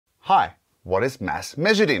Hi, what is mass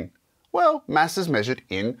measured in? Well, mass is measured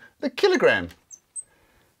in the kilogram.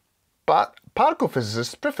 But particle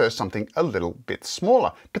physicists prefer something a little bit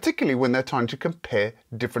smaller, particularly when they're trying to compare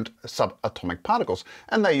different subatomic particles,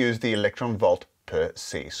 and they use the electron volt per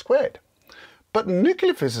c squared. But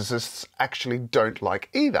nuclear physicists actually don't like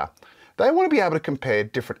either. They want to be able to compare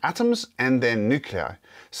different atoms and their nuclei.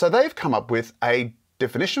 So they've come up with a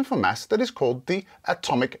definition for mass that is called the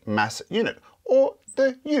atomic mass unit, or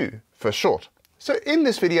the U for short. So in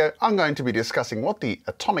this video, I'm going to be discussing what the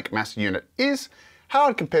atomic mass unit is, how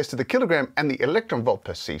it compares to the kilogram and the electron volt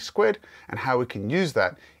per c squared, and how we can use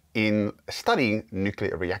that in studying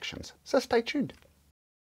nuclear reactions. So stay tuned.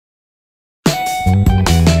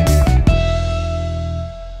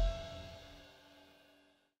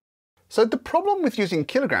 So the problem with using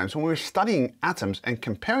kilograms when we're studying atoms and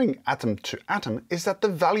comparing atom to atom is that the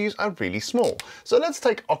values are really small. So let's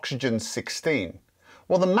take oxygen-16.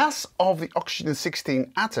 Well, the mass of the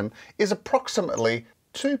oxygen-16 atom is approximately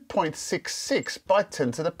 2.66 by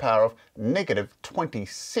 10 to the power of negative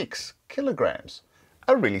 26 kilograms.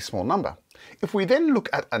 A really small number. If we then look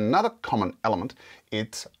at another common element,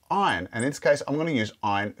 it's iron. And in this case, I'm going to use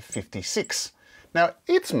iron 56. Now,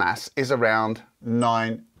 its mass is around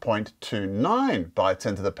 9.29 by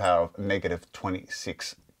 10 to the power of negative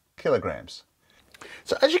 26 kilograms.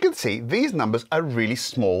 So as you can see, these numbers are really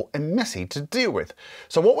small and messy to deal with.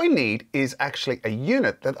 So what we need is actually a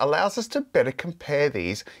unit that allows us to better compare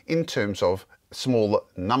these in terms of smaller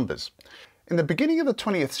numbers. In the beginning of the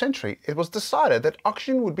 20th century, it was decided that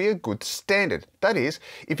oxygen would be a good standard. That is,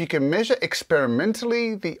 if you can measure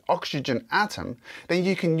experimentally the oxygen atom, then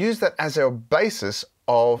you can use that as our basis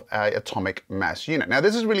of an atomic mass unit. Now,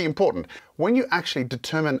 this is really important. When you actually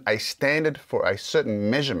determine a standard for a certain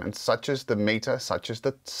measurement, such as the meter, such as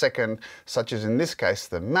the second, such as in this case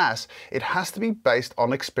the mass, it has to be based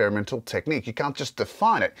on experimental technique. You can't just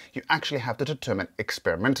define it, you actually have to determine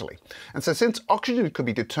experimentally. And so since oxygen could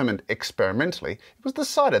be determined experimentally, it was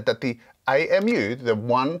decided that the AMU, the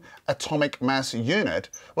one atomic mass unit,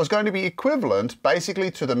 was going to be equivalent basically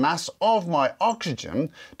to the mass of my oxygen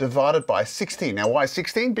divided by 16. Now why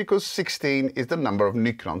 16? Because 16 is the number of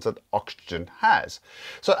nucleons that oxygen has.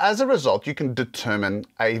 So as a result, you can determine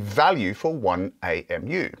a value for one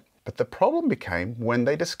AMU. But the problem became when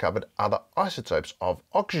they discovered other isotopes of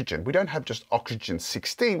oxygen. We don't have just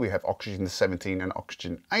oxygen-16, we have oxygen-17 and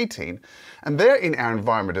oxygen-18, and they're in our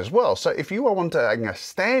environment as well. So if you are wanting a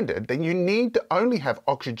standard, then you need to only have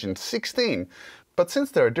oxygen-16. But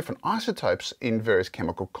since there are different isotopes in various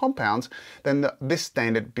chemical compounds, then this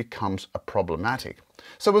standard becomes problematic.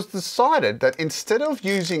 So it was decided that instead of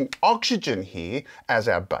using oxygen here as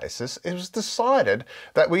our basis, it was decided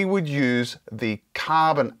that we would use the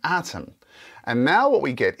carbon atom. And now what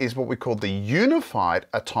we get is what we call the unified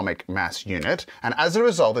atomic mass unit. And as a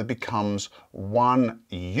result, it becomes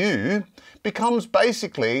 1U, becomes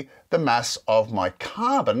basically the mass of my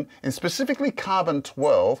carbon, and specifically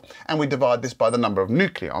carbon-12, and we divide this by the number of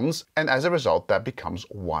nucleons, and as a result, that becomes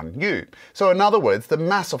 1U. So in other words, the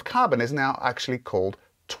mass of carbon is now actually called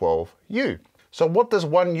 12U. So what does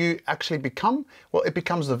 1U actually become? Well, it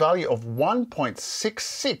becomes the value of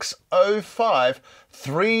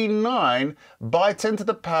 1.660539 by 10 to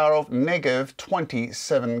the power of negative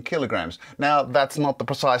 27 kilograms. Now, that's not the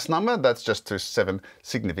precise number, that's just to 7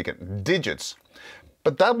 significant digits.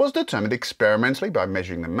 But that was determined experimentally by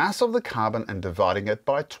measuring the mass of the carbon and dividing it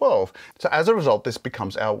by 12. So as a result, this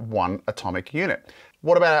becomes our one atomic unit.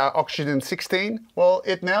 What about our oxygen-16? Well,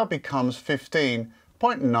 it now becomes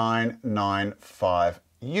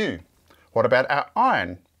 15.995U. What about our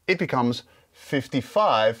iron? It becomes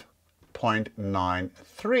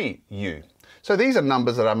 55.93U. So these are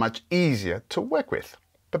numbers that are much easier to work with.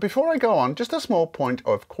 But before I go on, just a small point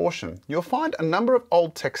of caution. You'll find a number of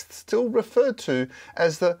old texts still referred to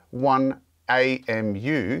as the 1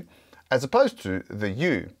 AMU as opposed to the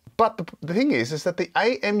U. But the thing is that the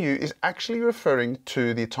AMU is actually referring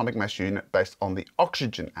to the atomic mass unit based on the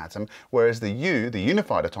oxygen atom, whereas the U, the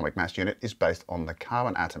unified atomic mass unit, is based on the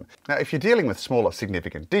carbon atom. Now, if you're dealing with smaller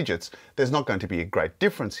significant digits, there's not going to be a great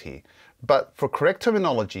difference here. But for correct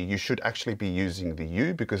terminology, you should actually be using the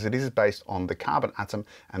U because it is based on the carbon atom,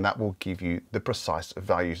 and that will give you the precise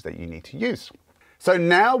values that you need to use. So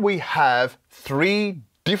now we have three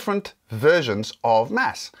different versions of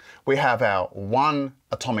mass. We have our one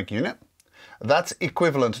atomic unit. That's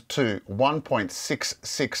equivalent to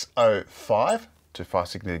 1.6605 to 5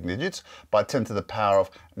 significant digits by 10 to the power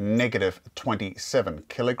of negative 27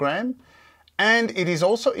 kilogram. And it is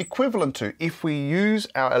also equivalent to, if we use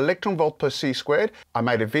our electron volt per c squared, I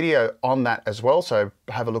made a video on that as well, so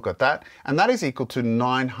have a look at that, and that is equal to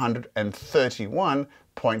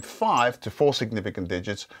 931.5 to 4 significant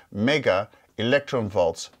digits mega electron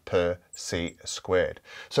volts per c squared.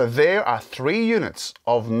 So there are 3 units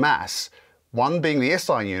of mass, one being the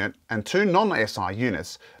SI unit and 2 non-SI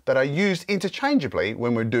units that are used interchangeably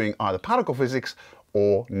when we're doing either particle physics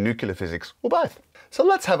or nuclear physics, or both. So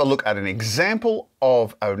let's have a look at an example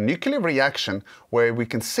of a nuclear reaction where we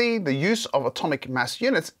can see the use of atomic mass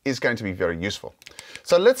units is going to be very useful.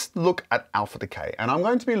 So let's look at alpha decay, and I'm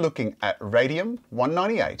going to be looking at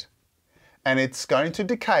radium-198, and it's going to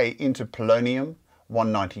decay into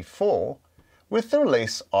polonium-194 with the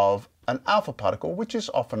release of an alpha particle, which is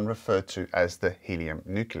often referred to as the helium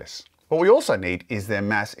nucleus. What we also need is their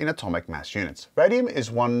mass in atomic mass units. Radium is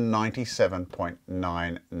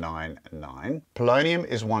 197.999, polonium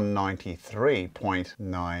is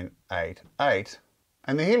 193.988,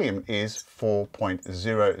 and the helium is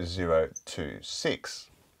 4.0026.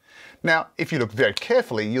 Now, if you look very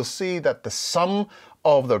carefully, you'll see that the sum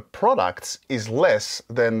of the products is less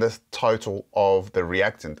than the total of the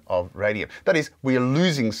reactant of radium. That is, we are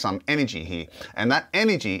losing some energy here, and that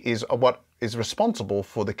energy is what is responsible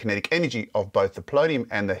for the kinetic energy of both the polonium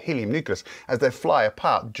and the helium nucleus as they fly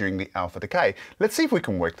apart during the alpha decay. Let's see if we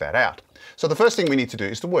can work that out. So the first thing we need to do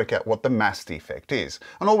is to work out what the mass defect is.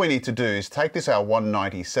 And all we need to do is take this, our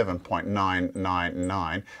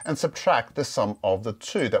 197.999, and subtract the sum of the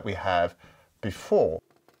 2 that we have before.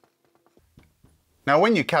 Now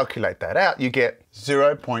when you calculate that out, you get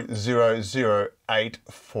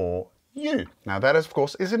 0.0084 U. Now that, of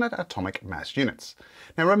course, is in atomic mass units.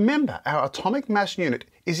 Now remember, our atomic mass unit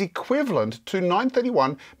is equivalent to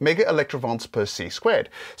 931 mega electronvolts per c squared.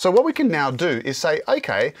 So what we can now do is say,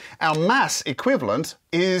 okay, our mass equivalent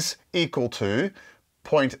is equal to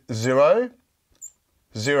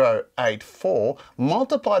 0.0084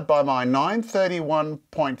 multiplied by my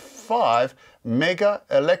 931.5 mega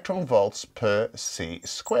electron volts per c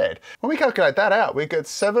squared. When we calculate that out, we get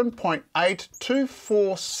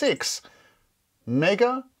 7.8246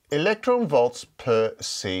 mega electron volts per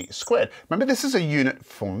c squared. Remember, this is a unit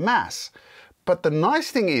for mass. But the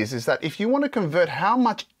nice thing is that if you want to convert how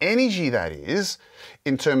much energy that is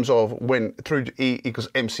in terms of when through to E equals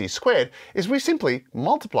mc squared, is we simply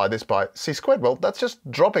multiply this by c squared. Well, that's just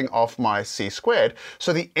dropping off my c squared.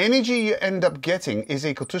 So the energy you end up getting is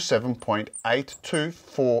equal to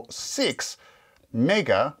 7.8246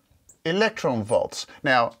 mega electron volts.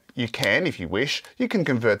 Now, you can, if you wish, you can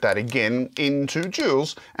convert that again into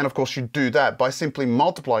joules, and of course you do that by simply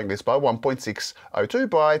multiplying this by 1.602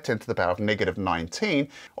 by 10 to the power of negative 19,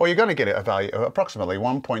 or you're going to get a value of approximately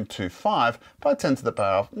 1.25 by 10 to the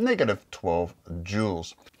power of negative 12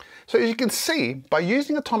 joules. So as you can see, by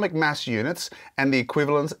using atomic mass units and the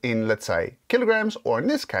equivalents in, let's say, kilograms, or in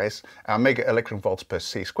this case, our mega electron volts per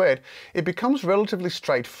c squared, it becomes relatively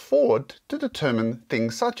straightforward to determine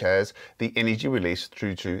things such as the energy released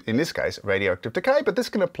through to, in this case, radioactive decay, but this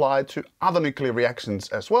can apply to other nuclear reactions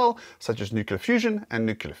as well, such as nuclear fusion and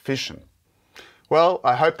nuclear fission. Well,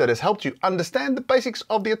 I hope that has helped you understand the basics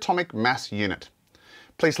of the atomic mass unit.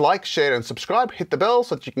 Please like, share and subscribe, hit the bell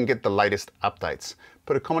so that you can get the latest updates.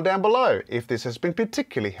 Put a comment down below if this has been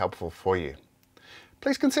particularly helpful for you.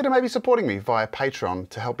 Please consider maybe supporting me via Patreon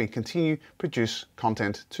to help me continue produce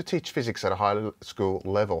content to teach physics at a high school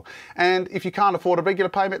level. And if you can't afford a regular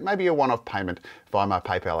payment, maybe a one-off payment via my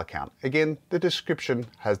PayPal account. Again, the description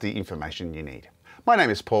has the information you need. My name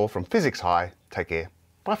is Paul from Physics High. Take care.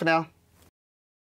 Bye for now.